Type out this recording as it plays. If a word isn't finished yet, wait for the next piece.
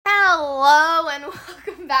Hello and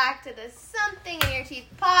welcome back to the Something in Your Teeth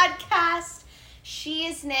podcast. She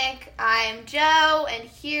is Nick, I am Jo, and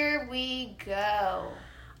here we go.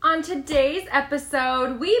 On today's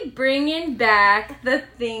episode, we bringing back the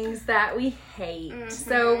things that we hate. Mm-hmm.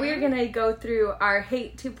 So we're going to go through our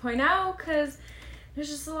Hate 2.0 because there's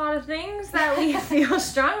just a lot of things that we feel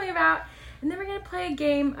strongly about. And then we're going to play a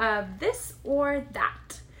game of this or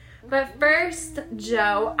that. But first,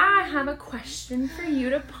 Jo, I have a question for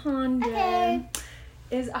you to ponder. Okay.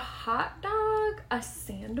 Is a hot dog a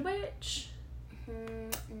sandwich?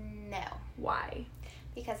 No. Why?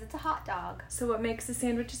 Because it's a hot dog. So what makes a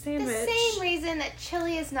sandwich a sandwich? The same reason that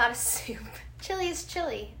chili is not a soup. Chili is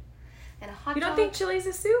chili. And a hot dog... You don't think chili's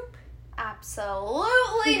a soup?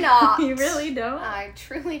 Absolutely not. You really don't? I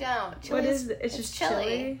truly don't. Chili what is it? It's just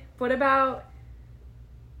chili. What about...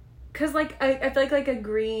 Because, like, I feel like a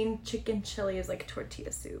green chicken chili is like a tortilla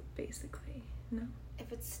soup, basically. No?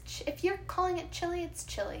 If you're calling it chili, it's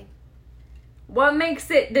chili. What makes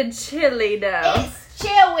it the chili, though? It's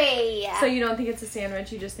chili! So you don't think it's a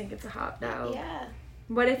sandwich, you just think it's a hot dog? Yeah.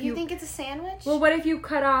 What if you think it's a sandwich? Well, what if you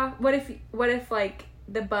cut off... What if like,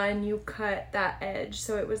 the bun, you cut that edge,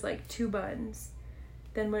 so it was, like, 2 buns?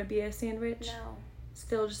 Then would it be a sandwich? No.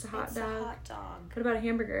 Still just a hot dog? It's a hot dog. What about a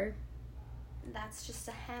hamburger? That's just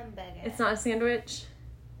a hamburger. It's not a sandwich?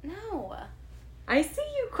 No. I see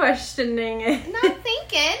you questioning it. Not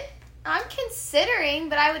thinking. I'm considering,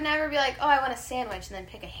 but I would never be like, oh, I want a sandwich and then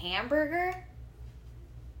pick a hamburger.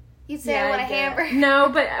 You'd say I want a hamburger. No,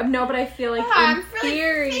 but I feel like in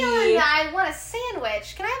theory, feeling that I want a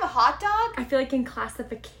sandwich. Can I have a hot dog? I feel like in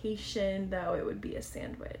classification, though, it would be a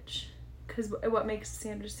sandwich. Because what makes a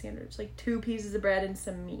sandwich? Like 2 pieces of bread and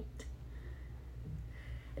some meat.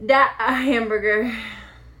 That a hamburger.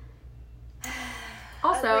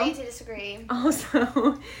 Also, agree to disagree.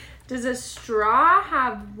 Also, does a straw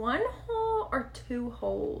have 1 hole or 2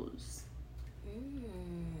 holes? You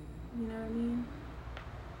know what I mean?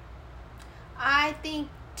 I think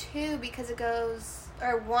 2 because it goes,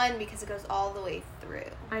 or 1 because it goes all the way through.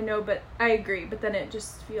 I know, but I agree. But then it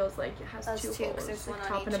just feels like it has 2 holes, there's like one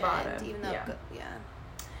top on and a each bottom. end, even though yeah.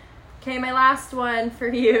 Okay, my last one for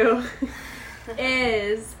you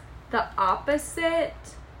is the opposite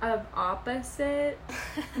of opposite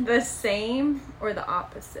the same or the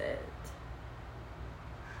opposite?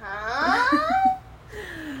 Huh?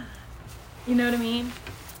 You know what I mean?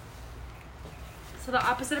 So the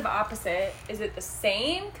opposite of opposite, is it the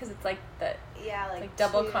same? Because it's like the like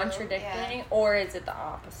double contradicting, or is it the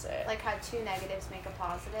opposite? Like how 2 negatives make a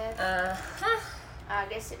positive. I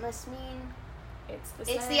guess it must mean it's the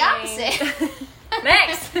same. It's the opposite.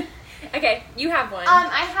 Next. Okay, you have one.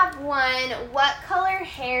 I have one. What color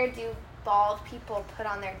hair do bald people put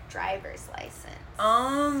on their driver's license?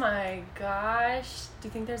 Oh my gosh. Do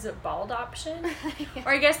you think there's a bald option? Yeah.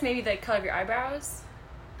 Or I guess maybe the color of your eyebrows.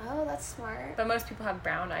 Oh, that's smart. But most people have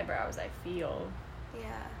brown eyebrows, I feel.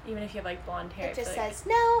 Yeah. Even if you have like blonde hair. It just says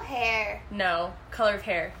no hair. No. Color of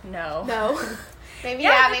hair. No. Maybe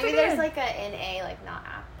maybe there's like a NA, like not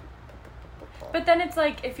applicable. But then it's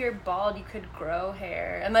like if you're bald, you could grow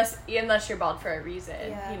hair. Unless you're bald for a reason.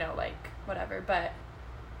 Yeah. You know, like whatever. But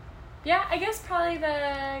yeah, I guess probably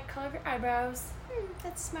the color of your eyebrows.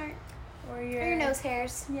 That's smart. Or your nose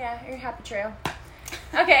hairs. Yeah, your happy trail.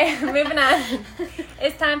 Okay, moving on.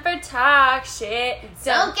 It's time for talk shit.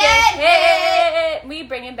 Don't get hit. We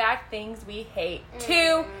bringing back things we hate.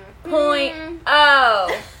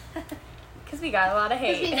 2.0. Because we got a lot of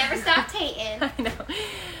hate. Because we never stopped hating. I know.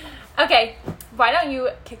 Okay, why don't you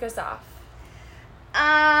kick us off?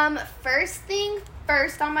 First thing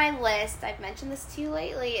first on my list, I've mentioned this to you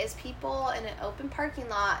lately, is people in an open parking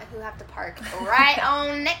lot who have to park right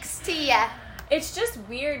on next to you. It's just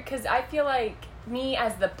weird because I feel like me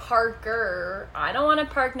as the parker, I don't want to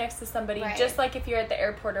park next to somebody. Right. Just like if you're at the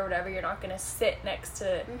airport or whatever, you're not going to sit next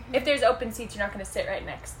to... If there's open seats, you're not going to sit right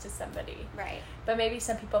next to somebody. Right. But maybe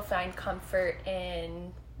some people find comfort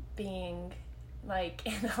in being... like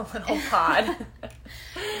in a little pod.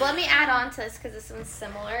 Let me add on to this because this one's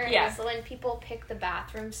similar. Yeah. So when people pick the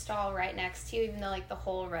bathroom stall right next to you, even though like the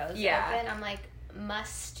whole row's open, I'm like,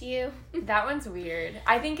 must you? That one's weird.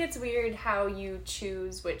 I think it's weird how you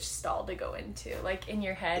choose which stall to go into. Like in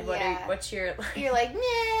your head, what's your like? You're like, nah,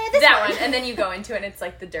 this that one, and then you go into it, and it's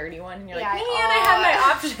like the dirty one, and you're like, man, I have my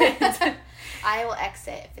options. I will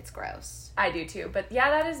exit if it's gross. I do too, but yeah,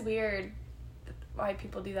 that is weird. Why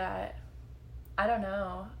people do that? I don't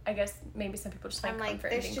know. I guess maybe some people just find comfort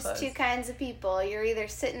in being close. There's just 2 kinds of people. You're either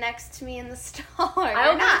sitting next to me in the stall or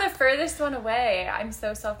I'll go the furthest one away. I'm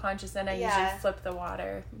so self-conscious and I usually flip the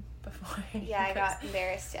water. before. Yeah, I got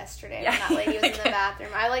embarrassed yesterday Yeah. when that lady was in the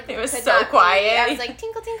bathroom. I like it was could so not quiet. pee. I was like,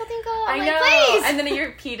 tinkle, tinkle, tinkle. I'm I like, know. please. And then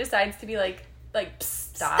your pee decides to be like psst,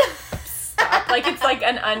 stop, stop. Like it's like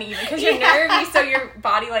an uneven because you're nervy, so your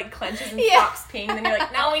body like clenches and stops peeing. And then you're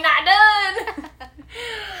like, no, we're not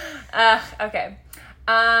done. Okay.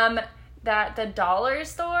 That the dollar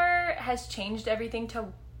store has changed everything to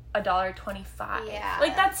 $1.25. Yeah.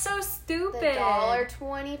 Like that's so stupid. The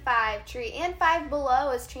 $1.25 tree and Five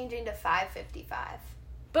Below is changing to $5.55.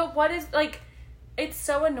 But what is like? It's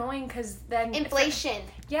so annoying because then Inflation.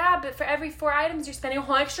 But for every 4 items you're spending a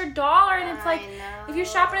whole extra $1, and it's like if you're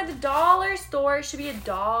shopping at the dollar store, it should be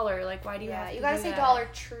 $1. Like why do you have to you gotta do say that? Dollar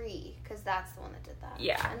Tree because that's the one that did that.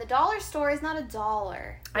 Yeah. And the dollar store is not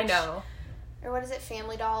 $1. I know. Or what is it?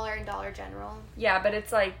 Family Dollar and Dollar General Yeah, but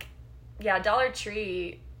it's like, Dollar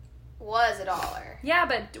Tree was $1. Yeah,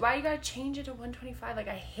 but why you gotta change it to $1.25? Like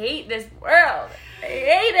I hate this world. I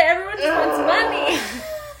hate it. Everyone just wants money.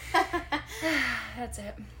 That's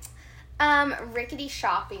it. Rickety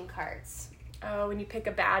shopping carts. Oh, when you pick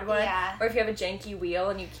a bad one, Yeah. or if you have a janky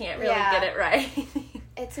wheel and you can't really get it right.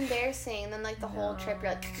 It's embarrassing. And then like the whole trip,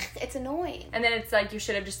 you're like, it's annoying. And then it's like you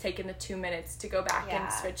should have just taken the 2 minutes to go back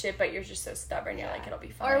and switch it, but you're just so stubborn. You're like, it'll be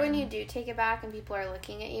fine. Or when you do take it back and people are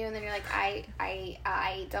looking at you, and then you're like,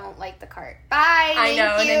 I don't like the cart. Bye. I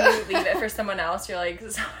know, thank and then you leave it for someone else. You're like,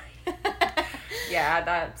 sorry. Yeah,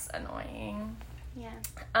 that's annoying. Yeah.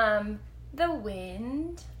 The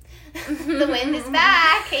wind. The wind is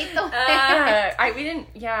back. Hate the wind. I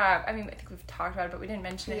think we've talked about it, but we didn't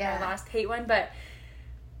mention it in our last hate one. But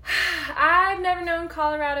I've never known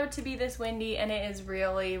Colorado to be this windy, and it is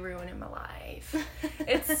really ruining my life.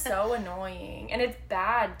 It's so annoying, and it's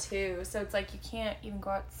bad too. So it's like you can't even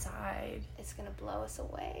go outside. It's gonna blow us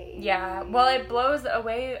away. Yeah, well, it blows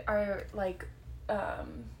away our like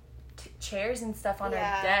chairs and stuff on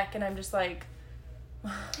our deck, and I'm just like.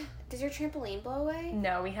 Does your trampoline blow away?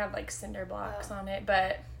 No, we have like cinder blocks on it,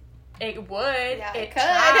 but it would. Yeah, it could.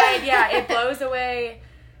 Tried. Yeah, it blows away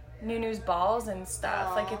Nunu's balls and stuff.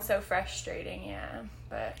 Aww. Like it's so frustrating. Yeah,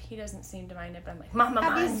 but he doesn't seem to mind it. But I'm like, Mama,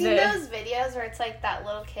 have you minds seen it. those videos where it's like that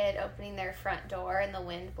little kid opening their front door and the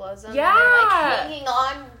wind blows them? Yeah. And they're like hanging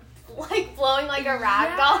on, like blowing like a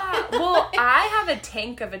rag doll. Well, I have a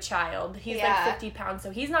tank of a child. He's Yeah. like 50 pounds, so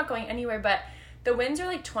he's not going anywhere. But the winds are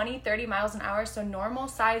like 20, 30 miles an hour, so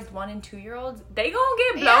normal-sized 1 and 2 year olds, they gonna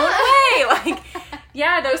get blown away. Like,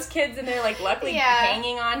 yeah, those kids, and they're like luckily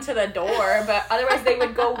hanging on to the door, but otherwise they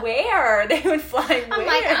would go where? They would fly where? I'm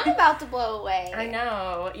like, I'm about to blow away. I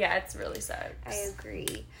know. Yeah, it's really sucks. I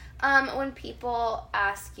agree. When people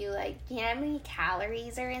ask you, like, you know how many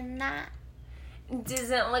calories are in that?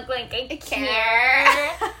 Doesn't look like I care.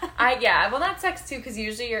 Well, that sucks too, because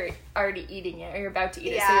usually you're already eating it, or you're about to eat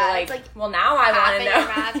it, so Yeah, you're it's like well, now I want to know. Your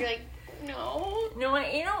mouth, you're like, no. No,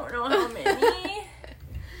 I don't know how many.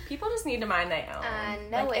 People just need to mind their own.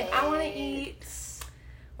 If I want to eat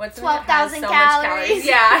what's 12,000 so calories.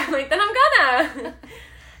 Yeah, like then I'm gonna.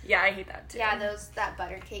 Yeah, I hate that too. Yeah, that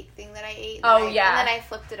butter cake thing that I ate. Oh, And then I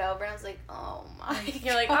flipped it over and I was like, oh my.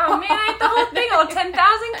 You're like, oh man, I ate the whole thing, all 10,000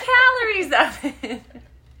 calories of it.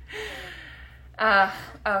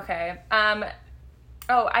 Okay.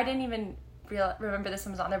 I didn't even remember this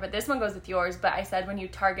one was on there, but this one goes with yours. But I said when you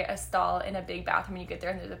target a stall in a big bathroom and you get there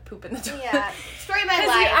and there's a poop in the toilet. Yeah, story of my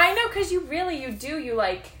life. I know, because you do. You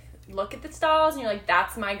like look at the stalls and you're like,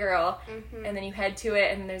 that's my girl. Mm-hmm. And then you head to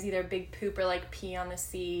it and there's either a big poop or like pee on the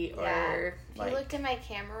seat or If you looked at my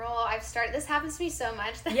camera roll, this happens to me so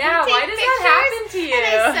much that yeah, I take why does that happen to you? And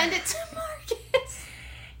I send it to Marcus.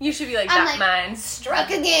 You should be like, I'm that like, mine. Struck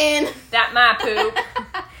again. That my poop.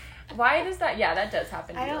 Why does that? Yeah, that does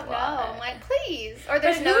happen to you a lot. I don't know. I'm like, please. Or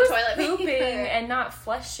there's but no who's toilet pooping paper. and not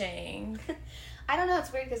flushing. I don't know.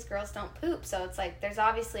 It's weird because girls don't poop, so it's like there's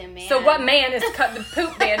obviously a man. So what man is cut the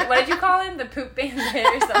poop bandit? What did you call him? The poop bandit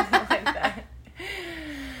or something like that.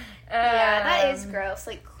 Yeah, that is gross.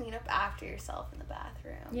 Like clean up after yourself in the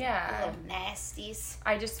bathroom. Yeah, little nasties.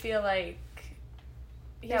 I just feel like.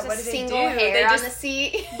 Yeah, there's what a do they single do? hair They on just, the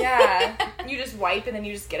seat. Yeah, you just wipe and then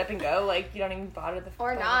you just get up and go. Like you don't even bother the.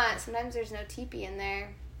 Or not. Sometimes there's no teepee in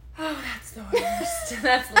there. Oh, that's the worst.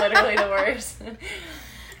 That's literally the worst.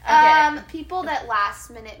 Okay. People that last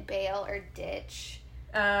minute bail or ditch.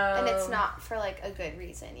 And it's not for like a good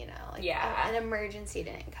reason, you know. Like an emergency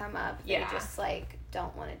didn't come up. They just like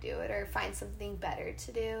don't want to do it or find something better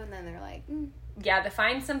to do, and then they're like, Yeah, to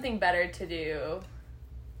find something better to do.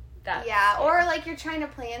 That's, or like you're trying to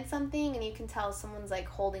plan something and you can tell someone's like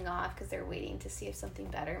holding off because they're waiting to see if something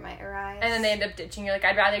better might arise. And then they end up ditching. You're like,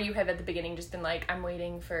 I'd rather you have at the beginning just been like, I'm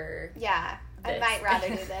waiting for this. I might rather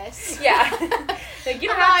do this. Like, you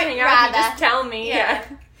don't have to hang out, you just tell me. Yeah,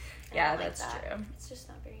 that's true. It's just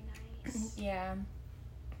not very nice. Yeah.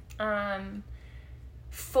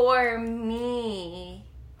 For me,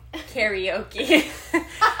 karaoke.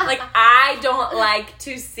 Like, I don't like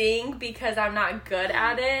to sing because I'm not good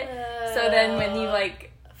at it. So then when you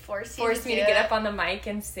like force me to get up on the mic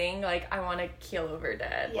and sing, like, I want to keel over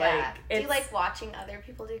dead. Yeah. Do you like watching other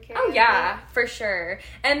people do karaoke? Oh yeah, for sure.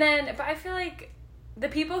 And then, but I feel like the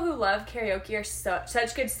people who love karaoke are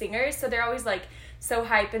such good singers, so they're always like so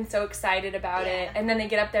hype and so excited about it. And then they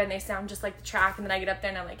get up there and they sound just like the track, and then I get up there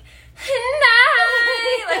and I'm like,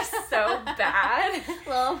 night, like so bad.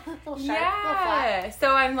 little sharp,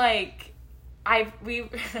 so I'm like, I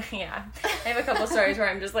have a couple stories where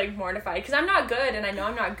I'm just like mortified because I'm not good, and I know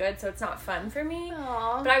I'm not good, so it's not fun for me.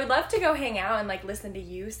 Aww. But I would love to go hang out and like listen to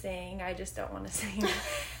you sing. I just don't want to sing.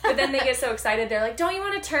 But then they get so excited, they're like, don't you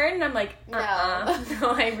want to turn? And I'm like, no,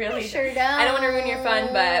 I really sure don't. I don't want to ruin your fun,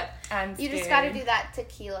 but I'm scared. You just got to do that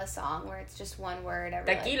tequila song where it's just one word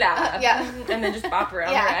every tequila. And then just bop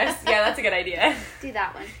around the rest. Yeah, that's a good idea. Do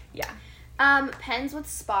that one. Yeah. Pens with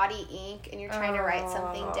spotty ink, and you're trying to write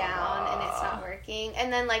something down and it's not working,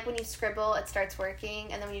 and then like when you scribble it starts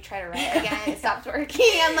working, and then when you try to write again it stops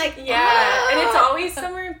working. I'm like, and it's always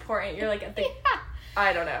somewhere important. You're like at the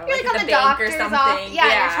I don't know, you're like at on the bank or something. You're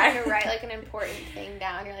trying to write like an important thing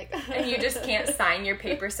down. You're like, and you just can't sign your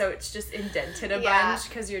paper, so it's just indented a bunch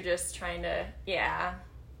because you're just trying to Yeah,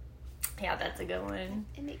 that's a good one.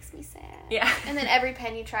 It makes me sad. Yeah. And then every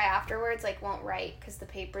pen you try afterwards, like, won't write because the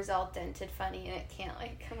paper's all dented funny and it can't,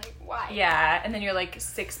 like, I'm like, why? Yeah, and then you're, like,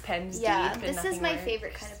 6 pens deep and this is my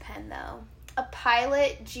favorite kind of pen, though. A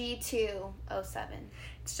Pilot G207.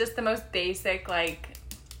 It's just the most basic, like,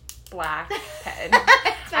 black pen.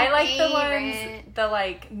 I like the ones, the,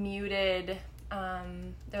 like, muted,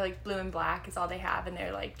 they're, like, blue and black is all they have, and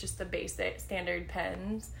they're, like, just the basic standard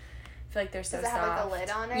pens. I feel like they're so soft. Does it have like a lid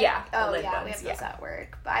on it? Yeah. Oh yeah, we have those at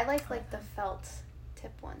work. But I like the felt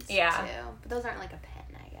tip ones too. But those aren't like a pen,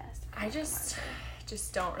 I guess. I just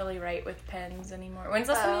don't really write with pens anymore. When's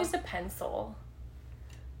the last time you used a pencil?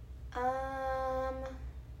 I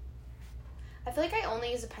feel like I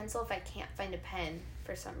only use a pencil if I can't find a pen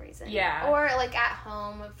for some reason. Yeah. Or like at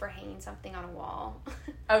home for hanging something on a wall.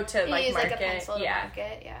 Oh, to like use mark like a pencil to yeah. mark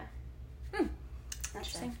it. Yeah.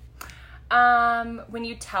 Interesting. When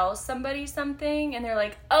you tell somebody something and they're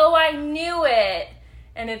like, oh, I knew it.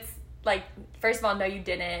 And it's like, first of all, no, you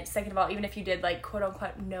didn't. Second of all, even if you did, like, quote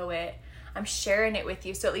unquote, know it, I'm sharing it with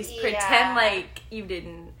you. So at least pretend like you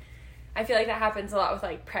didn't. I feel like that happens a lot with,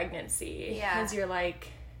 like, pregnancy. Yeah. Because you're like,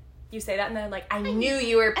 you say that and then, like, I knew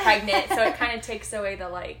you were pregnant. So it kind of takes away the,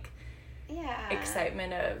 like,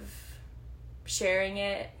 excitement of sharing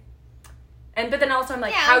it. But then also I'm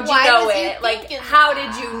like, how'd you know it? Like, how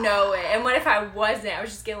did you know it? And what if I wasn't? I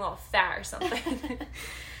was just getting a little fat or something.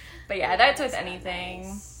 But that's with anything.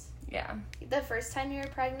 Nice. Yeah. The first time you were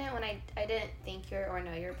pregnant, when I didn't think you were or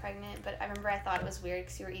know you were pregnant, but I remember I thought it was weird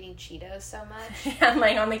because you were eating Cheetos so much. I'm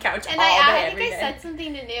laying on the couch and all day, every day. I said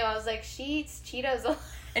something to New. I was like, she eats Cheetos a lot.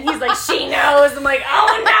 And he's like, she knows. I'm like,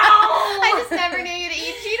 oh no! I just never knew you to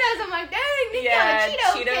eat Cheetos. I'm like, dang,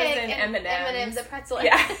 Cheetos and M&Ms. M&Ms, the pretzel.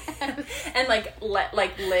 Yeah. And like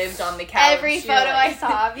lived on the couch. Every photo I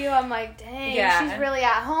saw of you, I'm like, dang, she's really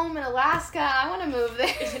at home in Alaska. I want to move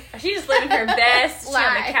there. She's just living her best. She's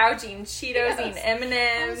on the couch eating Cheetos, eating M&Ms.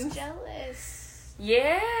 I was jealous.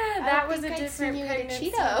 Yeah, that was a different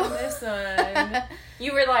pregnancy than this one.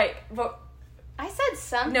 You were like, I said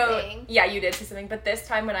something. No, yeah, you did say something, but this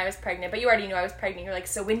time when I was pregnant, but you already knew I was pregnant, you're like,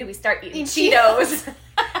 so when do we start eating Cheetos?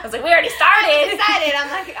 I was like, we already started. I was excited. I'm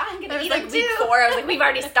like, I'm going to eat them too. Week 4, I was like, we've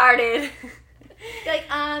already started. You're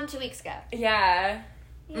like, 2 weeks ago. Yeah.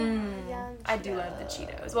 Young I do love the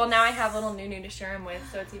Cheetos. Well, now I have little Nunu to share them with,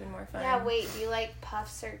 so it's even more fun. Yeah, wait, do you like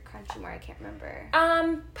Puffs or Crunchy more? I can't remember.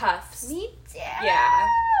 Puffs. Me too. Yeah.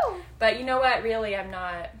 But you know what? Really, I'm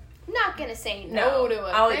not gonna say no to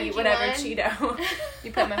a I'll eat whatever one. Cheeto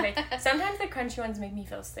you put in my face. Sometimes the crunchy ones make me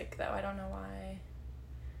feel sick, though. I don't know why.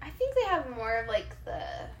 I think they have more of, like, the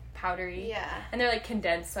powdery. Yeah. And they're, like,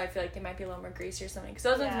 condensed, so I feel like they might be a little more greasy or something. Because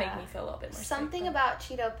those ones make me feel a little bit more Something sick, about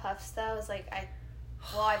Cheeto Puffs, though, is, like,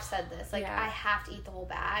 I've said this. Like, I have to eat the whole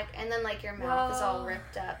bag. And then, like, your mouth is all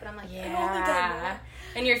ripped up. And I'm like, I only got more.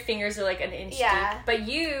 And your fingers are like an inch deep. But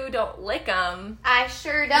you don't lick them. I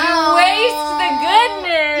sure don't. You waste the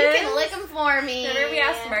goodness. You can lick them for me. Remember we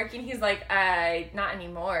asked Marky and he's like, not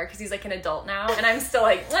anymore, because he's like an adult now. And I'm still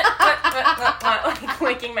like, like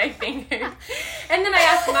licking my fingers. And then I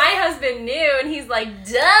asked my husband new, and he's like,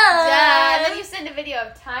 duh. And then you send a video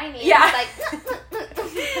of Tiny. Yeah. He's like,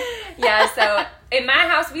 yeah, so in my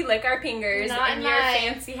house, we lick our fingers. Not in your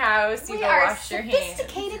fancy house, you go wash your hands. We are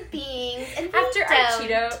sophisticated beings, and after our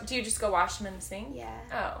Cheeto, do you just go wash them in the sink? Yeah.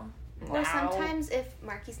 Oh. Or sometimes if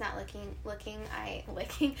Marky's not looking, I let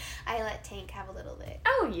Tank have a little lick.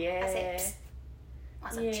 Oh, yeah. I say, psst,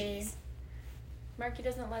 want some cheese. Marky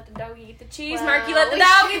doesn't let the dog eat the cheese. Well, Marky let the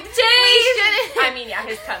dog eat the cheese. I mean, yeah,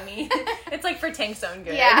 his tummy. It's like for Tank's own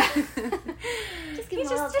good. Yeah. Just give him a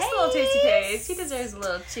little tasty taste. He deserves a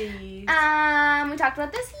little cheese. We talked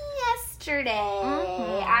about this yesterday.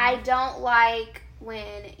 Mm-hmm. I don't like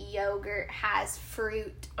when yogurt has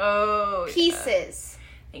fruit pieces.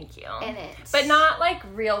 Thank you. In it. But not like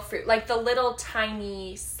real fruit. Like the little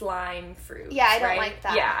tiny slime fruit. Yeah, I don't like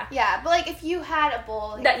that. Yeah. Yeah, but like if you had a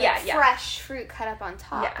bowl, fresh fruit cut up on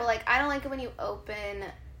top. Yeah. But like I don't like it when you open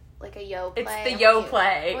like a Yoplait. It's the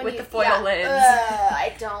Yoplait with the foil lids.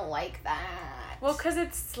 I don't like that. Well, because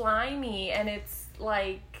it's slimy and it's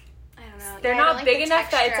like... I don't know. They're not big enough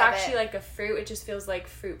that it's actually like a fruit. It just feels like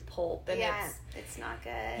fruit pulp. And it's not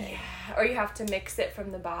good. Yeah. Or you have to mix it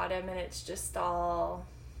from the bottom and it's just all...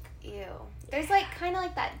 Ew. There's like kind of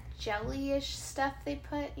like that jelly-ish stuff they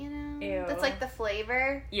put, you know? Ew. That's like the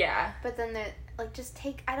flavor. Yeah. But then they're like,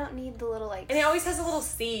 I don't need the little like... And it always has a little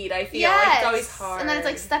seed, I feel. Like it's always hard. And then it's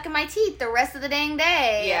like stuck in my teeth the rest of the dang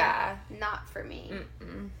day. Yeah. Not for me.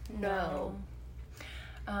 Mm-mm. No.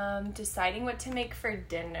 Deciding what to make for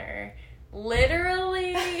dinner.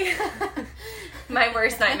 Literally my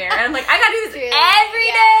worst nightmare. And I'm like, I gotta do this every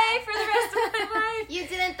day for the rest of my life. You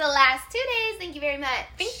didn't the last 2 days. Thank you very much.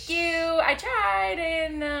 Thank you. I tried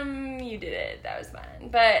and you did it. That was fun.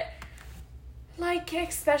 But like,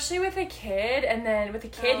 especially with a kid, and then with a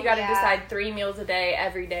kid you gotta decide 3 meals a day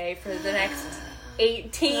every day for the next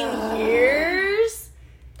 18 years.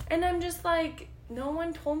 And I'm just like, no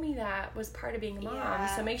one told me that was part of being a mom,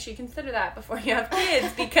 so make sure you consider that before you have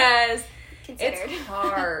kids, because it's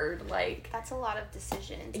hard. Like, that's a lot of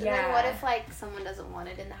decisions. And then what if like someone doesn't want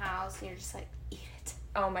it in the house and you're just like, eat it?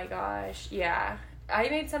 Oh my gosh, yeah. I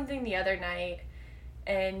made something the other night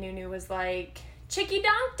and Nunu was like, chicky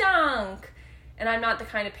dunk dunk, and I'm not the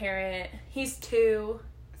kind of parent. He's 2.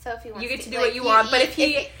 So if he wants you get to do what you want, but if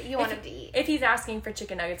you want him to eat. If he's asking for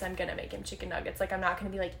chicken nuggets, I'm gonna make him chicken nuggets. Like, I'm not gonna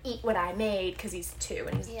be like, eat what I made, because he's 2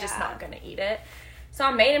 and he's just not gonna eat it. So I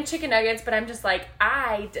made him chicken nuggets, but I'm just like,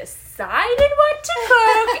 I decided what to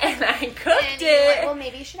cook and I cooked it. Well,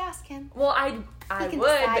 maybe you should ask him. Well, I would,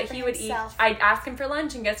 but he would eat. I'd ask him for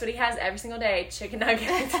lunch, and guess what he has every single day? Chicken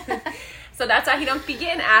nuggets. So that's why he don't be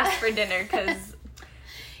getting asked for dinner, because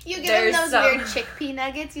you give him those weird chickpea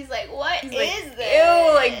nuggets. He's like, what is like, this?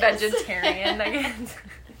 Ew, like vegetarian nuggets.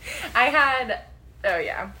 I had,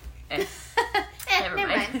 never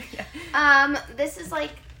mind. Yeah. This is like,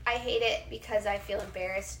 I hate it because I feel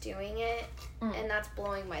embarrassed doing it, and that's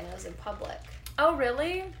blowing my nose in public. Oh,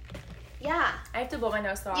 really? Yeah. I have to blow my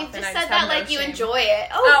nose so often. You just said that like you enjoy it.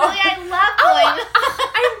 Oh, really? I love blowing.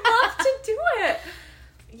 I love to do it.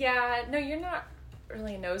 Yeah, no, you're not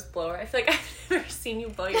really a nose blower. I feel like I've never seen you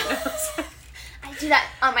blow your nose. I do that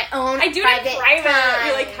on my own. I do it in private.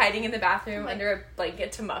 You're like hiding in the bathroom under a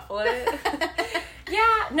blanket to muffle it.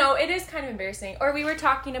 Yeah, no, it is kind of embarrassing. Or we were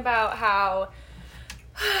talking about how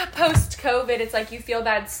post-COVID, it's like you feel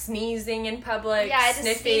bad sneezing in public. Yeah, I just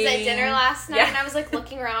sniffing. sneezed at dinner last night, and I was like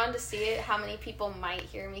looking around to see how many people might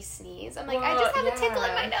hear me sneeze. I'm like, I just have a tickle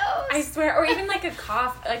in my nose. I swear, or even like a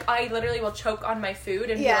cough. Like, I literally will choke on my food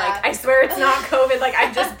and be like, I swear it's not COVID. Like,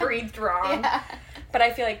 I just breathed wrong. Yeah. But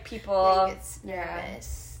I feel like people get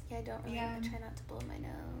nervous. Yeah, I don't really I try not to blow my nose.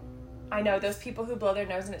 I know, those people who blow their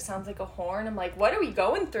nose and it sounds like a horn. I'm like, what are we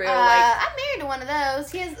going through? I'm married to one of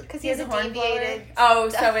those. He has a horn deviated. Oh,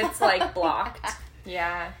 so it's like blocked.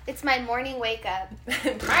 Yeah. It's my morning wake up.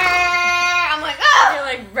 I'm like, oh! You're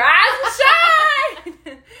like, rise and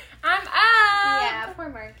shine! I'm up! Yeah, poor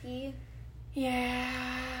Marky.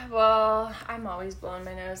 Yeah, well, I'm always blowing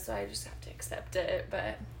my nose, so I just have to accept it,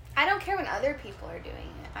 but... I don't care when other people are doing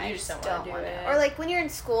it. I just don't want to do it. Or like when you're in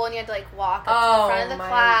school and you have to like walk up to the front of the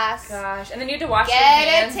class. Oh my gosh. And then you have to wash your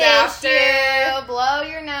hands after. Get a tissue, blow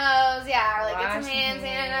your nose. Yeah, or like get some hand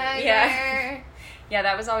sanitizer. Yeah. Yeah,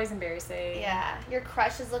 that was always embarrassing. Yeah. Your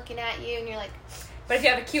crush is looking at you and you're like, But if you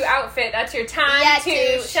have a cute outfit, that's your time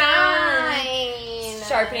to shine.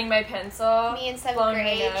 Sharpening my pencil. Me in 7th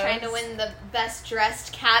grade trying to win the best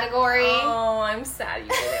dressed category. Oh, I'm sad you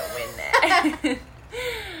didn't win that.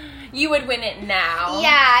 You would win it now.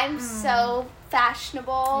 Yeah, I'm so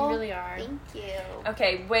fashionable. You really are. Thank you.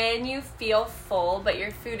 Okay, when you feel full, but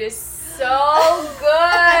your food is so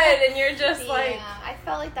good, and you're just like... Yeah, I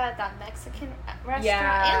felt like that at that Mexican restaurant.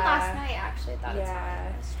 Yeah. And last night, actually. I thought it's a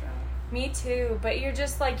restaurant. Me too, but you're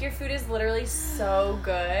just like, your food is literally so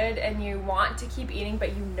good, and you want to keep eating,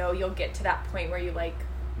 but you know you'll get to that point where you, like,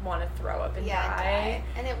 want to throw up and die.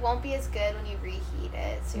 And it won't be as good when you reheat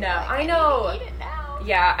it. So no, like, I know. Need to eat it now.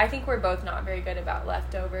 Yeah, I think we're both not very good about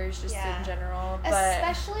leftovers, just in general. But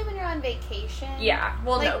especially when you're on vacation. Yeah,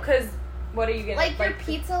 well, like, no, because what are you gonna like your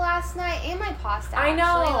pizza last night and my pasta? I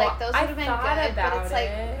know, actually. Like those would have been good, but it's like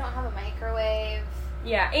we don't have a microwave.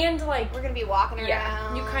 Yeah, and like we're gonna be walking around.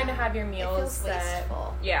 Yeah, you kind of have your meals it feels set.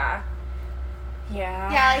 Wasteful. Yeah.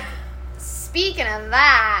 Yeah, like speaking of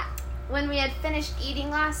that, when we had finished eating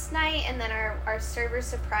last night and then our server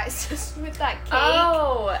surprised us with that cake.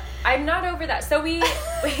 Oh, I'm not over that. So you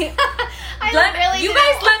guys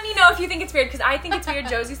let me know if you think it's weird, because I think it's weird.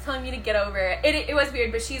 Josie's telling me to get over it. It was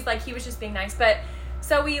weird, but she's like, he was just being nice. But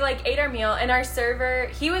so we like ate our meal, and our server,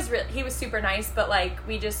 he was super nice, but like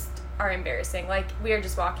we just are embarrassing. Like we are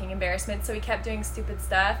just walking embarrassment, so we kept doing stupid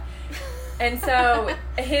stuff. And so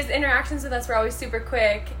his interactions with us were always super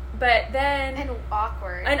quick. But then... And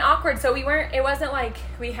awkward. So it wasn't like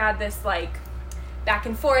we had this, like, back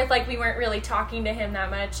and forth. Like, we weren't really talking to him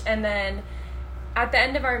that much. And then at the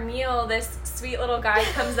end of our meal, this sweet little guy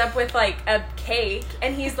comes up with, like, a cake.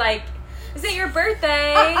 And he's like, is it your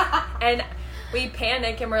birthday? And we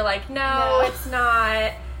panic and we're like, no, it's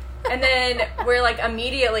not. And then we're, like,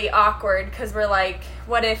 immediately awkward because we're like,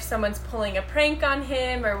 what if someone's pulling a prank on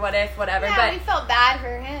him, or what if whatever. Yeah, but we felt bad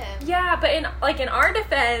for him. Yeah, but in our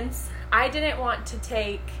defense, I didn't want to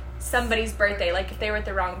take somebody's birthday, like if they were at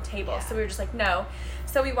the wrong table. Yeah. So we were just like, no.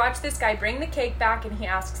 So we watched this guy bring the cake back, and he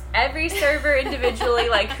asks every server individually,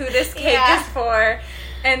 like, who this cake is for.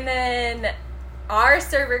 And then our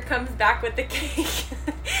server comes back with the cake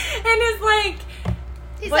and is like...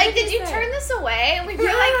 He's like, did you turn this away? And we were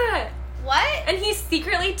like, what? And he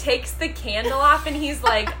secretly takes the candle off, and he's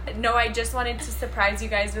like, no, I just wanted to surprise you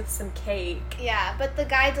guys with some cake. Yeah, but the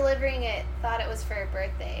guy delivering it thought it was for a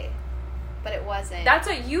birthday, but it wasn't. That's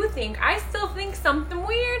what you think. I still think something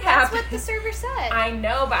weird happened. That's what the server said. I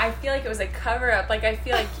know, but I feel like it was a cover-up. Like, I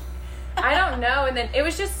feel like, I don't know. And then it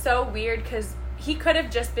was just so weird, because he could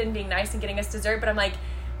have just been being nice and getting us dessert, but I'm like,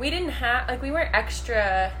 we weren't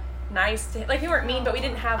extra... nice to, like, we weren't mean, but we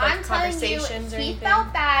didn't have like conversations or anything. He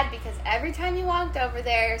felt bad because every time he walked over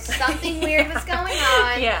there, something weird was going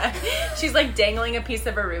on. Yeah, she's like dangling a piece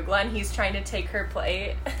of arugula, and he's trying to take her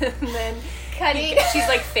plate, and then she's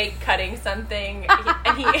like fake cutting something,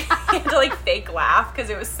 and he had to like fake laugh because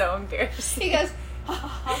it was so embarrassing. He goes,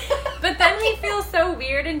 but then he feels so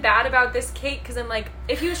weird and bad about this cake, because I'm like,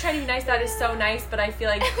 if he was trying to be nice, that is so nice, but I feel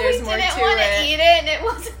like there's more to it. We didn't want to eat it, and it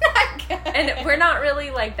wasn't that good. And we're not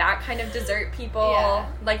really like that kind of dessert people,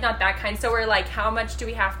 like not that kind. So we're like, how much do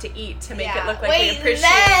we have to eat to make it look like we appreciate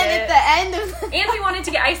it? At the end of and we wanted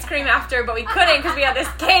to get ice cream after, but we couldn't because we had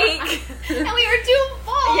this cake, and we were too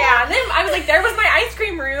full. Yeah, and then I was like, there was my ice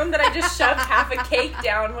cream room that I just shoved half a cake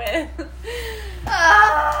down with.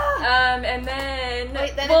 And then,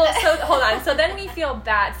 so hold on. So then we feel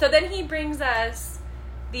bad. So then he brings us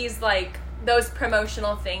these, like, those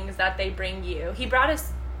promotional things that they bring you. He brought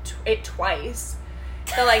us it twice.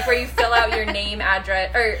 So, like, where you fill out your name,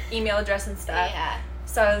 address, or email address and stuff. Yeah.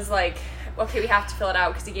 So I was like, okay, we have to fill it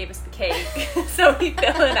out because he gave us the cake. So we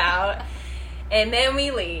fill it out. And then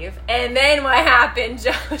we leave. And then what happened,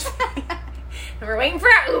 Josie? We're waiting for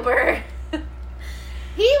our Uber.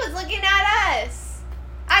 He was looking at us.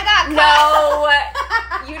 I got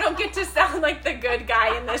caught. No, you don't get to sound like the good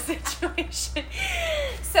guy in this situation.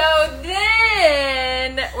 So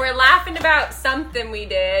then we're laughing about something we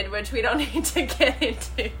did, which we don't need to get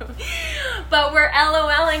into. But we're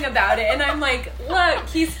LOLing about it. And I'm like, look,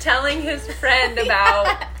 he's telling his friend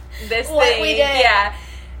about this what thing. We did. Yeah.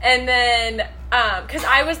 And then, because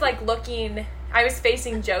I was like looking, I was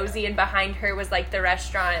facing Josie, and behind her was like the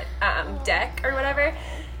restaurant deck or whatever.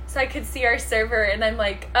 So I could see our server, and I'm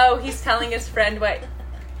like, oh, he's telling his friend what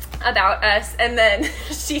about us. And then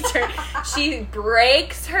she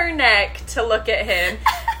breaks her neck to look at him.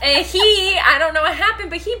 And I don't know what happened,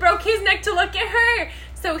 but he broke his neck to look at her.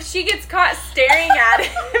 So she gets caught staring at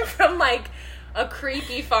him from like a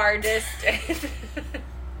creepy far distance.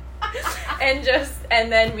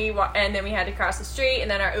 and then we had to cross the street, and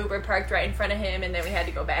then our Uber parked right in front of him, and then we had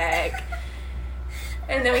to go back.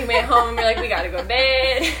 And then we went home and we're like, we gotta go to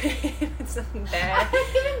bed. It's bad. I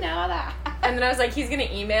didn't even know that. And then I was like, he's gonna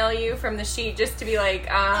email you from the sheet just to be like,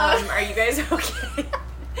 are you guys okay?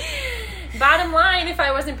 Bottom line, if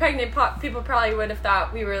I wasn't pregnant, people probably would have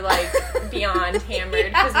thought we were like beyond hammered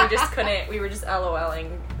because we just couldn't. We were just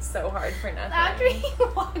LOLing so hard for nothing. After he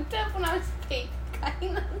walked up when I was fake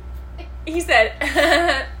cutting them, he said,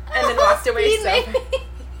 and then walked away. So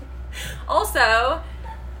also,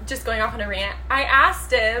 just going off on a rant, I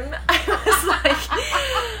asked him.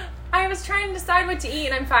 I was trying to decide what to eat,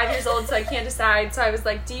 and I'm 5 years old, so I can't decide. So I was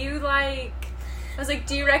like, do you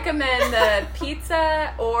recommend the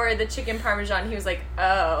pizza or the chicken parmesan? He was like,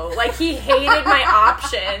 oh. Like, he hated my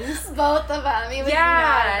options. Both of them. He was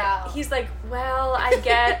mad about. He's like, well,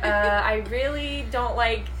 I really don't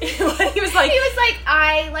like... he was like,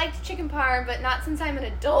 I liked chicken parm, but not since I'm an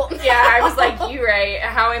adult now. Yeah, I was like, you right.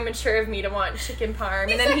 How immature of me to want chicken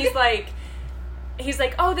parm. And then he's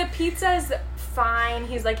like, oh, the pizza's fine.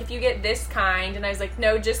 He's like, if you get this kind. And I was like,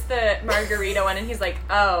 no, just the margarita one. And he's like,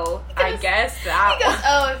 oh, I guess that He goes,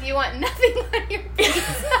 oh, if you want nothing on your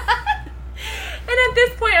pizza. And at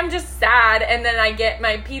this point, I'm just sad. And then I get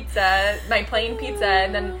my pizza, my plain pizza.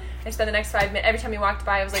 And then I spend the next 5 minutes. Every time he walked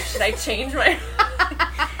by, I was like, should I change my...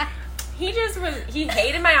 He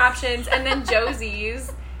hated my options. And then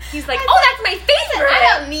Josie's, he's like, oh, that's my favorite.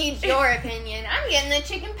 I don't need your opinion. I'm getting the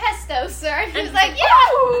chicken pesto, sir. And he was like,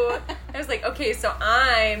 yeah. I was like, okay, so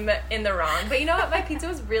I'm in the wrong. But you know what? My pizza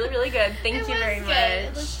was really, really good. Thank you very much.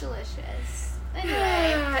 It was delicious.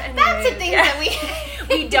 Anyway, that's the things that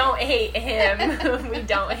we we don't hate him. We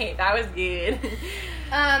don't hate. That was good.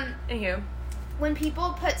 Anywho. When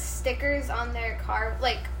people put stickers on their car,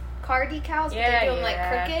 like car decals, but they do them like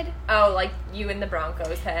crooked. Oh, like you in the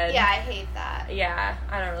Broncos head. Yeah, I hate that. Yeah,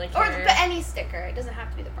 I don't really care. But any sticker. It doesn't have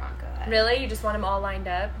to be the Bronco head. Really? You just want them all lined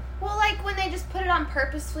up? Well, like when they just put it on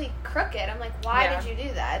purposefully crooked, I'm like, why did you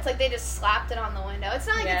do that? It's like they just slapped it on the window. It's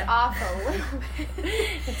not like it's off a little bit.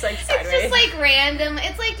 It's like sideways. It's just like random.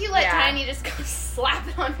 It's like you let Tiny just go slap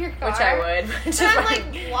it on your car. Which I would. And I'm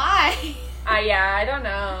like, why? I don't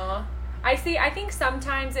know. I think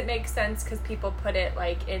sometimes it makes sense because people put it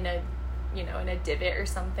like in a, in a divot or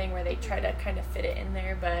something where they try to kind of fit it in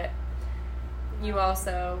there, but you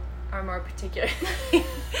also are more particular.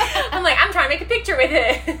 I'm like, I'm trying to make a picture with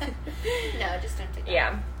it. No, just don't do that.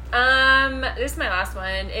 Yeah. This is my last one.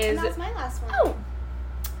 And that was my last one. Oh.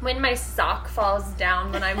 When my sock falls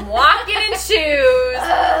down when I'm walking in shoes.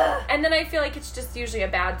 And then I feel like it's just usually a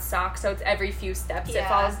bad sock, so it's every few steps it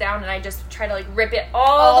falls down, and I just try to like rip it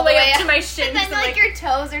all the way up to my shins. And then your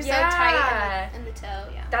toes are so tight in the toe.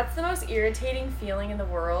 Yeah. That's the most irritating feeling in the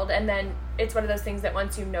world. And then it's one of those things that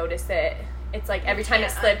once you notice it, it's like every time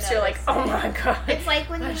it slips, you're like, oh my god. It's like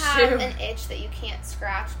when you have an itch that you can't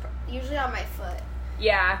scratch, usually on my foot.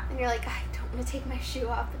 Yeah. And you're like, I don't want to take my shoe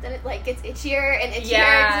off, but then it like gets itchier and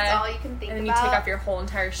itchier because it's all you can think about. And then you take off your whole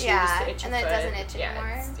entire shoe just to itch your foot. And then it doesn't itch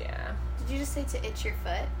anymore. Yeah. Did you just say to itch your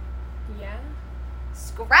foot? Yeah.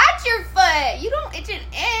 Scratch your foot! You don't itch an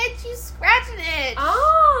itch, you scratch an itch.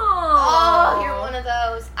 Oh, you're one of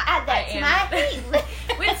those. Add that to my hate list.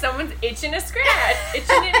 When someone's itching a scratch,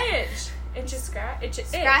 itching an itch. Itch a scratch, itch a itch.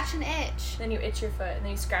 Scratch an itch. Then you itch your foot, and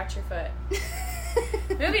then you scratch your foot.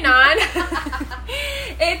 Moving on.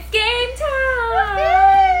 It's game time.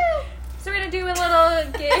 Woo-hoo! So we're gonna do a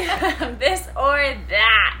little game of this or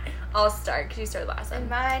that. I'll start because you started last time. And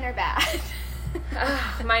mine are bad.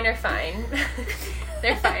 Mine are fine.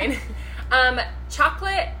 They're fine.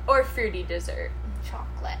 Chocolate or fruity dessert?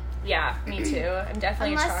 Chocolate. Yeah, me too. I'm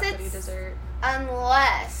definitely a chocolatey dessert.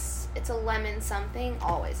 Unless it's a lemon something,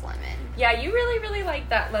 always lemon. Yeah, you really, really like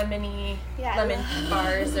that lemon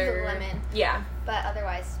bars or lemon. Yeah. But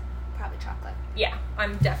otherwise, probably chocolate. Yeah,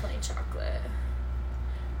 I'm definitely chocolate.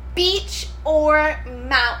 Beach or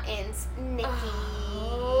mountains, Nikki?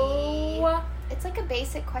 Oh. It's like a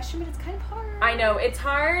basic question, but it's kind of hard. I know, it's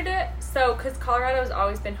hard. So, because Colorado's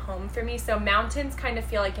always been home for me, so mountains kind of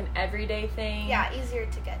feel like an everyday thing. Yeah, easier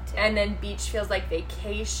to get to. And then beach feels like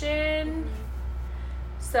vacation. Mm-hmm.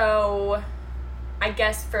 So, I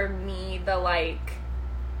guess for me, the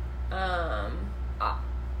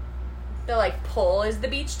pull is the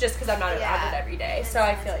beach, just because I'm not around it every day. So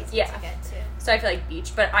I feel like So I feel like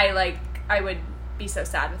beach, but I would be so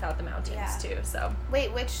sad without the mountains too. So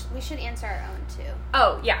wait, we should answer our own too.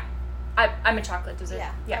 Oh yeah, I'm a chocolate dessert.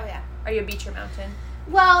 Yeah. Oh yeah. Are you a beach or mountain?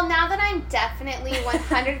 Well, now that I'm definitely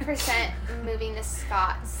 100% moving to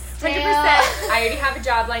Scottsdale. 100%. I already have a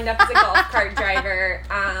job lined up as a golf cart driver.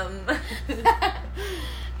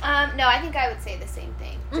 No, I think I would say the same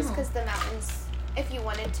thing. Just because the mountains, if you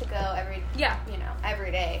wanted to go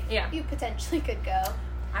every day, you potentially could go.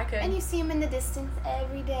 I could. And you see them in the distance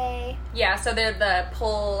every day. Yeah, so they're the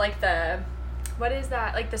pull, like the, what is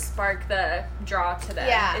that? Like the spark, the draw to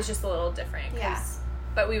them is just a little different. Yeah.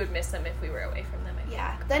 But we would miss them if we were away from them.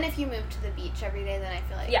 Yeah. Then if you moved to the beach every day, then I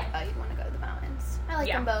feel like, you'd want to go to the mountains. I like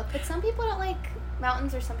them both. But some people don't like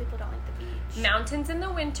mountains, or some people don't like the beach. Mountains in the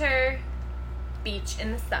winter, beach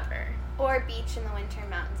in the summer. Or beach in the winter,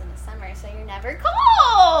 mountains in the summer, so you're never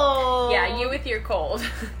cold. Yeah, you with your cold.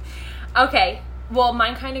 Okay. Well,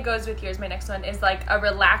 mine kind of goes with yours. My next one is like a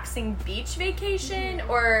relaxing beach vacation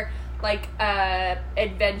or like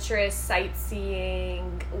adventurous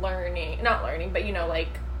sightseeing, not learning, but like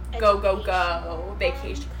go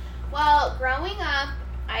vacation. Well, growing up,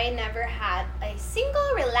 I never had a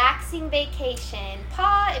single relaxing vacation.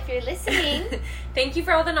 Pa, if you're listening. Thank you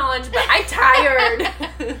for all the knowledge, but I'm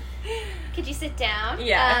tired. Could you sit down?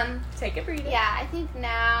 Yeah. Take a breather. Yeah, I think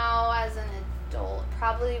now as an adult,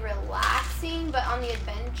 probably relaxing, but on the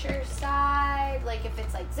adventure side, like if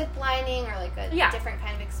it's like zip lining or like a different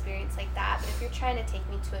kind of experience like that. But if you're trying to take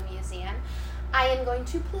me to a museum, I am going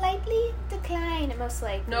to politely decline, most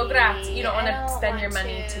likely. No grazie. You don't want to spend your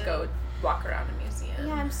money to go walk around a museum.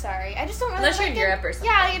 Yeah, I'm sorry. I just don't really Unless you're in Europe or something.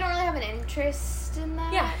 Yeah, you don't really have an interest in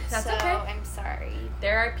that. Yeah, that's okay. I'm sorry.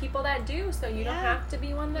 There are people that do, so you don't have to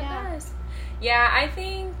be one that does. Yeah, I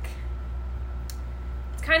think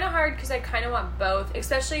it's kind of hard because I kind of want both,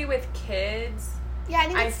 especially with kids. Yeah, I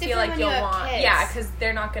think it's feel like when you'll you have want, kids. yeah, because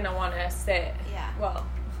they're not going to want to sit. Yeah. Well,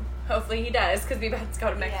 hopefully he does because we've had to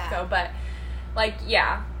go to Mexico, but like,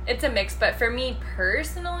 it's a mix. But for me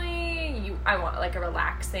personally, I want like a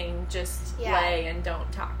relaxing, just lay and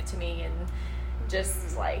don't talk to me and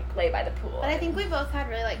just like lay by the pool. But I think we both had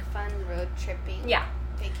really like fun road tripping. Yeah.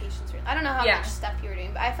 Vacations. I don't know how much stuff you were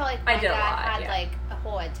doing, but I felt like my dad had like a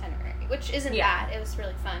whole itinerary, which isn't bad. It was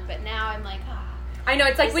really fun. But now I'm like, I know,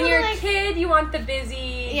 it's like when you're a kid, you want the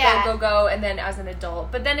busy, go, and then as an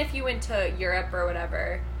adult. But then if you went to Europe or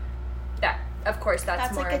whatever, of course,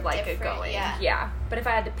 that's more of like a going. Yeah. But if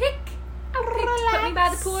I had to pick, I would pick to put me by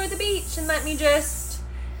the pool or the beach and let me just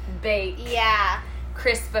bake. Yeah.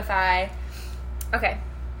 Crispify. Okay.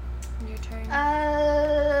 Your turn.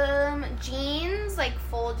 Jeans, like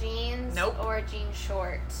full jeans. Nope. Or jean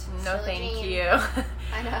shorts. No, thank you.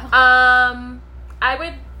 I know. I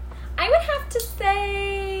would have to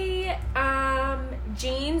say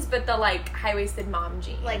jeans, but the like high-waisted mom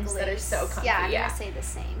jeans that are so comfy. Yeah, I'm gonna say the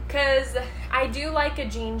same. Because I do like a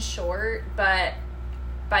jean short, but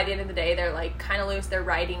by the end of the day, they're like kind of loose. They're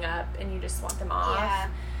riding up, and you just want them off. Yeah.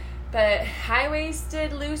 But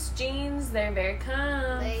high-waisted loose jeans, they're very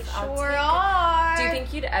comfy. They sure are. Do you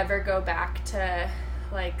think you'd ever go back to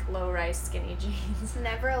like low-rise skinny jeans?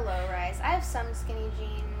 Never a low-rise. I have some skinny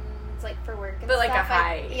jeans like for work and but stuff. But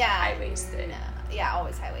like a high-waisted. No. Yeah,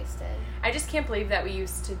 always high-waisted. I just can't believe that we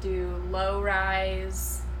used to do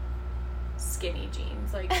low-rise skinny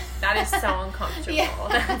jeans. Like, that is so uncomfortable.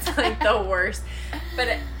 That's like the worst.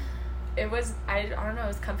 But it was, I don't know, it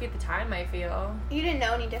was comfy at the time, I feel. You didn't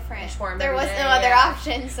know any different. There was no other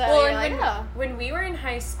option, so you're like, when we were in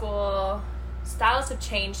high school, styles have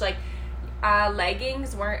changed. Like,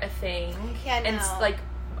 leggings weren't a thing. Yeah, no. And, like,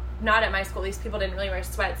 not at my school, at least people didn't really wear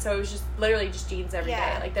sweats, so it was just literally just jeans every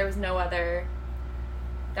day. Like, there was no other,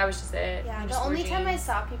 that was just it. Yeah, the only time I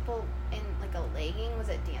saw people in, like, a legging was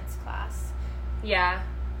at dance class. Yeah.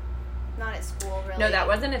 Not at school, really. No, that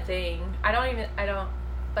wasn't a thing. I don't,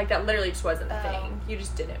 like, that literally just wasn't a thing. You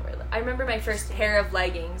just didn't wear I remember my first pair of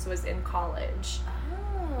leggings was in college.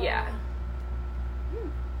 Oh. Yeah.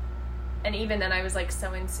 And even then, I was, like,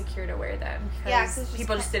 so insecure to wear them. Because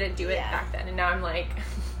people just didn't do it back then. And now I'm like,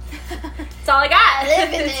 it's all I got.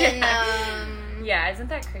 Living in them. Yeah, isn't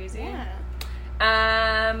that crazy? Yeah.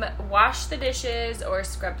 Wash the dishes or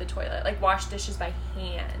scrub the toilet. Like, wash dishes by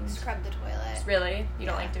hand. Scrub the toilet. Really? You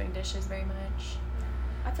don't like doing dishes very much?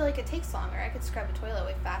 I feel like it takes longer. I could scrub a toilet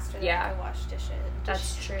way faster than I could wash dishes.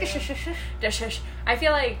 That's true. Dishes. I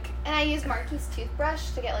feel like... And I use Marky's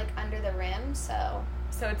toothbrush to get, like, under the rim, so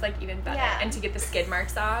it's, like, even better. Yeah. And to get the skid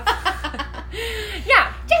marks off.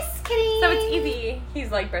 Yeah. Just kidding. So it's easy.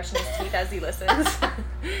 He's, like, brushing his teeth as he listens.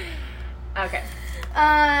 Okay.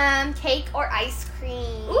 Cake or ice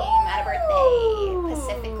cream at a birthday.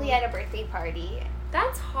 Specifically at a birthday party.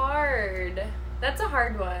 That's hard. That's a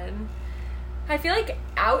hard one. I feel like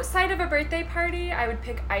outside of a birthday party, I would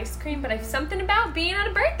pick ice cream, but I have something about being at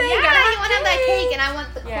a birthday. Yeah, you want to have that cake, and I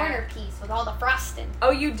want the corner piece with all the frosting.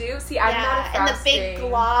 Oh, you do? See, I'm not a frosting. And the big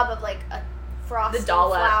glob of, like, a frosting the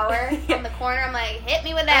dollop flour on the corner. I'm like, hit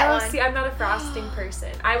me with that one. See, I'm not a frosting person.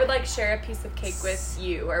 I would like share a piece of cake with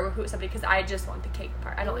you or somebody because I just want the cake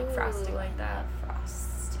part. I don't like frosting like that.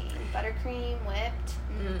 Frosting, buttercream, whipped.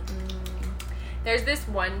 There's this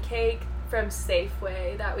one cake from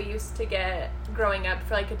Safeway that we used to get growing up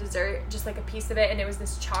for like a dessert, just like a piece of it, and it was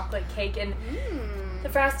this chocolate cake, and the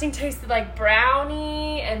frosting tasted like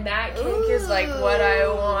brownie, and that cake is like what I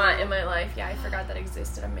want in my life. Yeah, I forgot that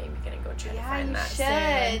existed. I'm maybe gonna go try to find that soon.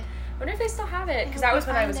 I wonder if they still have it, because that was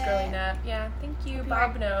when I was growing up. Yeah, thank you.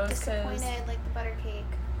 Bob knows. Disappointed, like the butter cake.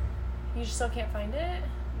 You still can't find it?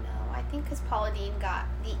 I think because Paula Deen got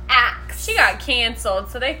the axe. She got canceled,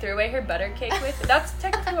 so they threw away her butter cake with it. That's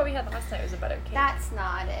technically what we had last night was a butter cake. That's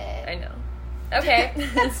not it. I know. Okay.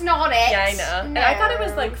 That's not it. Yeah, I know. No. And I thought it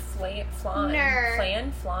was like flan.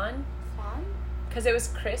 Flan? Flan? Because it was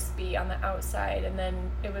crispy on the outside, and then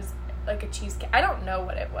it was like a cheesecake. I don't know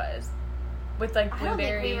what it was. With like blueberry. I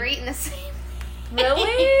don't think we were eating the same thing.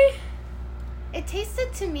 Really? It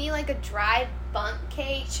tasted to me like a dry bundt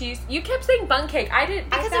cake. You kept saying bundt cake. I didn't.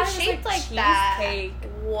 Because it was shaped like cheesecake. That.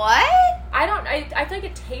 What? I feel like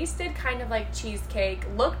it tasted kind of like cheesecake.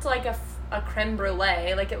 Looked like a creme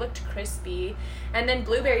brulee. Like it looked crispy. And then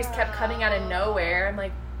blueberries kept coming out of nowhere. I'm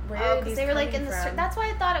like, where are these they were like in the from? That's why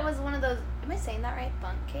I thought it was one of those. Am I saying that right?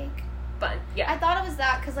 Bundt cake? Bundt, yeah. I thought it was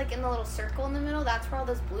that because like in the little circle in the middle, that's where all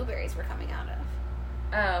those blueberries were coming out of.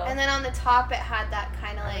 Oh. And then on the top, it had that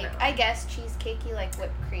kind of like, I guess, cheesecakey, like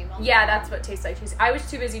whipped cream. Yeah, that's what tastes like cheese. I was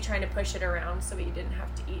too busy trying to push it around so we didn't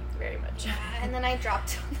have to eat very much. Yeah, and then I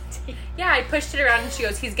dropped it on the table. Yeah, I pushed it around and she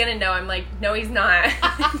goes, he's gonna know. I'm like, no, he's not.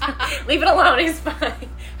 Leave it alone, he's fine.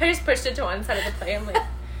 I just pushed it to one side of the plate. I'm like,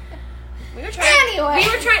 we were trying.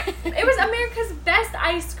 It was America's best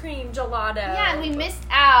ice cream gelato. Yeah, and we missed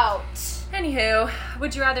out. Anywho,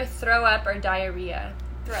 would you rather throw up or diarrhea?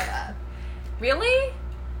 Throw up. Really?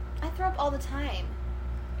 I throw up all the time.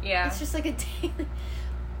 Yeah. It's just like a daily...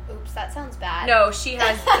 Oops, that sounds bad. No, she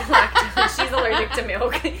has lactose. She's allergic to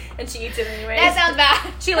milk, and she eats it anyway. That sounds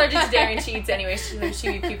bad. She's allergic to dairy, and she eats anyway. She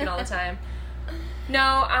be puking all the time. No,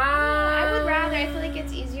 I would rather. I feel like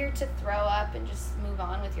it's easier to throw up and just move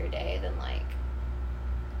on with your day than, like...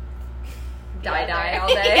 Die all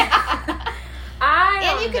day. Yeah.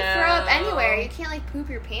 And you could throw up anywhere. You can't, like, poop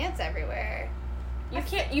your pants everywhere.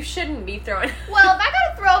 You shouldn't be throwing. Well, if I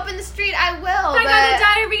gotta throw up in the street, I will. I got a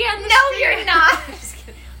diarrhea in the street. No, you're not. I'm just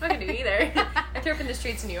kidding. I'm not gonna do either. I threw up in the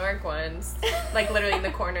streets in New York once, like literally in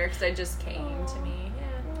the corner because it just came to me.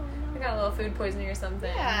 Yeah, I got a little food poisoning or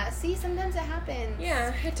something. Yeah, see, sometimes it happens.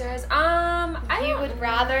 Yeah, it does. You would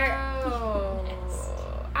rather.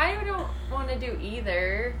 I don't want to do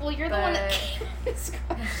either. Well, you're the one that came with this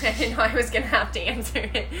question. I didn't know I was gonna have to answer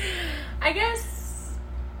it. I guess.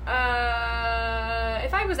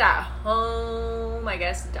 If I was at home, I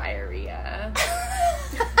guess diarrhea.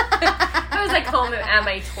 I was like home at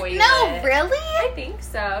my toilet. No, really? I think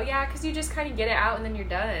so. Yeah, because you just kind of get it out and then you're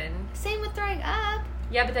done. Same with throwing up.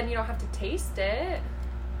 Yeah, but then you don't have to taste it.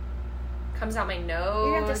 Comes out my nose.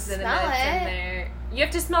 You have to smell it's it. In there. You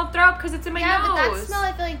have to smell throw up because it's in my nose. Yeah, but that smell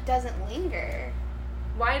I feel like doesn't linger.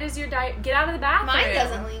 Why does your get out of the bathroom? Mine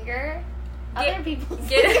doesn't linger. Other people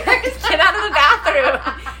get out of the bathroom.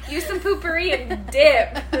 Use some poopery and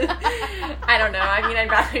dip. I don't know. I mean,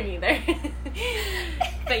 I'd rather neither.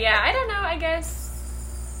 But yeah, I don't know. I guess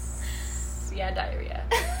diarrhea.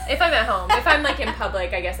 If I'm at home, if I'm like in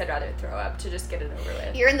public, I guess I'd rather throw up to just get it over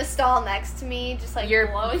with. You're in the stall next to me, just like you're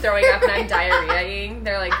throwing up and I'm diarrheaing.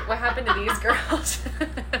 They're like, what happened to these girls?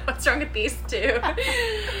 What's wrong with these two?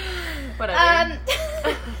 Whatever.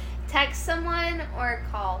 Text someone or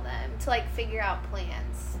call them to like figure out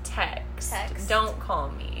plans. Text. Don't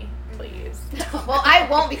call me, please. Well, I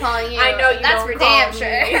won't be calling you. I know you that's don't for call damn me. sure.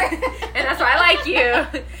 And that's why I like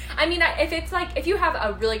you. I mean, if you have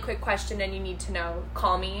a really quick question and you need to know,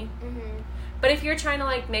 call me. Mm-hmm. But if you're trying to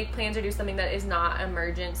like make plans or do something that is not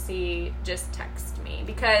emergency, just text me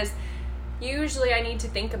because usually I need to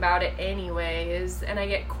think about it anyways, and I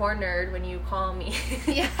get cornered when you call me.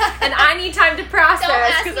 Yeah. And I need time to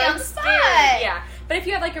process because I'm scared. Yeah. But if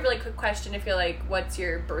you have like a really quick question, if you're like, what's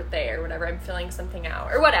your birthday or whatever, I'm filling something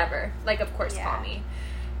out or whatever, like of course call me.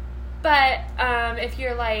 But if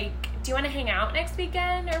you're like, do you want to hang out next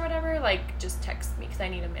weekend or whatever, like just text me because I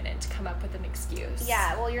need a minute to come up with an excuse.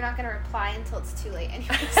 Yeah, well, you're not going to reply until it's too late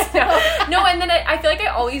anyway. No, and then I feel like I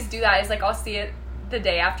always do that. Is like I'll see it the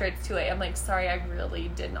day after it's too late. I'm like, sorry, I really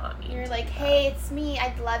did not mean You're to like, hey, it's me.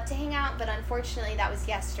 I'd love to hang out, but unfortunately that was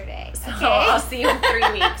yesterday. So okay? I'll see you in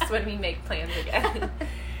 3 weeks when we make plans again.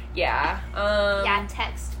 Yeah. Yeah,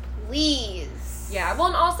 text, please. Yeah, well,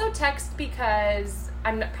 and also text because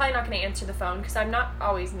I'm probably not going to answer the phone because I'm not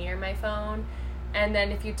always near my phone. And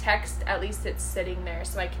then if you text, at least it's sitting there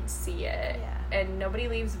so I can see it. Yeah. And nobody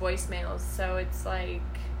leaves voicemails, so it's like,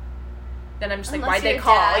 then I'm just Unless like, why'd they you're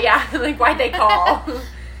call? dad. Yeah, like, why'd they call?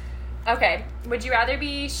 Okay, would you rather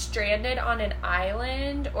be stranded on an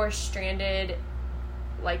island or stranded,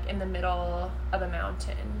 like, in the middle of a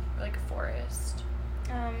mountain, or like a forest?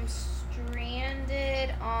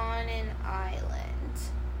 Stranded on an island.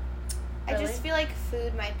 Really? I just feel like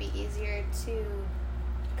food might be easier to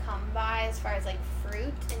come by as far as like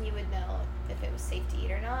fruit, and you would know if it was safe to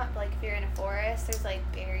eat or not. But like if you're in a forest, there's like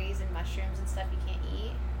berries and mushrooms and stuff you can't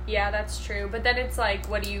eat. Yeah, that's true. But then it's like,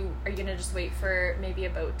 are you going to just wait for maybe a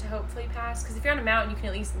boat to hopefully pass? Because if you're on a mountain, you can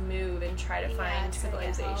at least move and try to find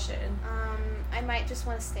civilization. I might just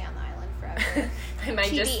want to stay on the island forever. I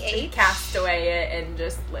might just TBH. cast away it and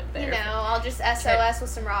just live there. You know, I'll just SOS with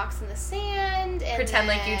some rocks in the sand. And pretend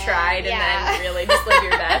then, like you tried and then really just live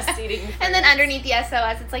your best eating fruit. And then underneath the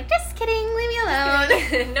SOS, it's like, just kidding, leave me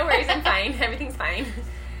alone. No worries, I'm fine. Everything's fine.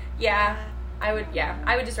 Yeah. I would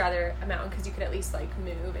just rather a mountain because you could at least, like,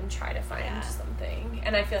 move and try to find something.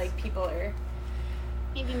 And I feel like people are...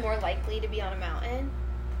 Maybe more likely to be on a mountain.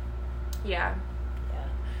 Yeah.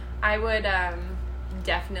 I would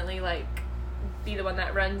definitely, like, be the one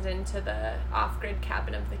that runs into the off-grid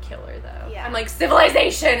cabin of the killer, though. Yeah. I'm like,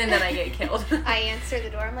 civilization, and then I get killed. I answer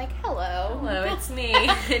the door. I'm like, hello. Hello, it's me.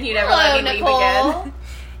 And you never Hello, let me Nicole. leave again.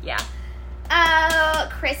 Yeah.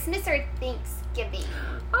 Christmas or Thanksgiving?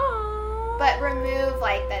 Oh. But remove,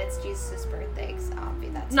 like, that it's Jesus' birthday, because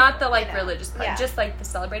that's... Not the, like, religious part. Yeah. Just, like, the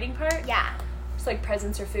celebrating part? Yeah. Just, like,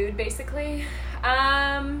 presents or food, basically.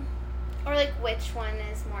 Or, like, which one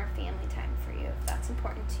is more family time for you, if that's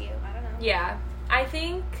important to you. I don't know. Yeah. I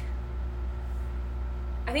think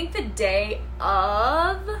the day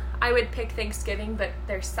of, I would pick Thanksgiving, but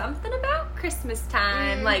there's something about Christmas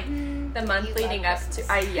time, Mm-hmm. like the month You leading love up Christmas.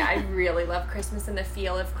 to. I really love Christmas and the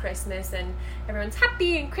feel of Christmas, and everyone's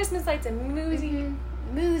happy and Christmas lights and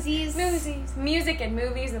music and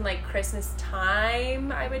movies and like Christmas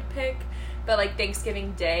time. I would pick, but like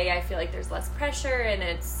Thanksgiving Day, I feel like there's less pressure and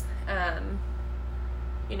it's,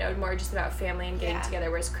 more just about family and getting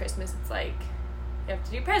together. Whereas Christmas, it's like, you have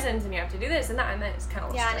to do presents and you have to do this and that, and it's kind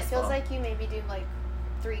of Yeah, stressful. and it feels like you maybe do, like,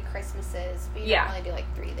 3 Christmases, but you don't really do, like,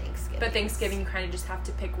 3 Thanksgivings. But Thanksgiving, you kind of just have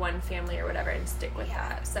to pick one family or whatever and stick with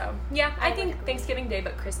that. So, yeah, I think agree. Thanksgiving Day,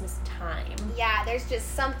 but Christmas time. Yeah, there's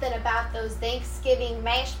just something about those Thanksgiving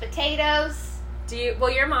mashed potatoes.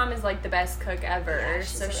 Your mom is, like, the best cook ever, Yeah,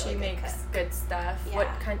 so she's a she really good makes cook. good stuff. Yeah. What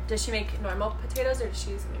kind, does she make normal potatoes, or does she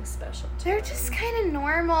use something special to They're them? just kind of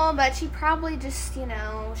normal, but she probably just, she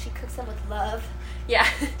cooks them with love. Yeah.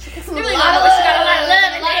 She cooks them Really with a lot of love it. love. She got a lot of love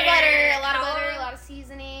in a lot of there. butter, a lot of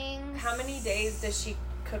seasonings. How many days does she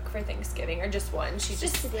cook for Thanksgiving, or just one? She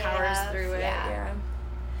just a day powers of, through it. Yeah.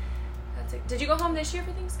 That's it. Did you go home this year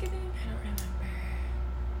for Thanksgiving? I don't remember.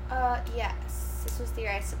 Yes. This was the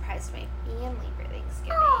year I surprised my family for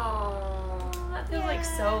Thanksgiving. Oh, that feels like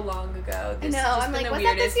so long ago. I This know. has just I'm been like, the was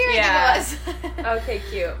that weirdest. this year? Yeah. I think it was. Okay,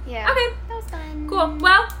 cute. Yeah. Okay. That was fun. Cool.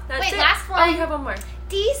 Well, that's Wait, it. last one. Oh, you have one more.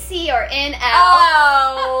 DC or NL?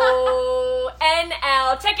 Oh,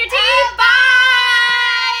 NL. Check your teeth. Bye.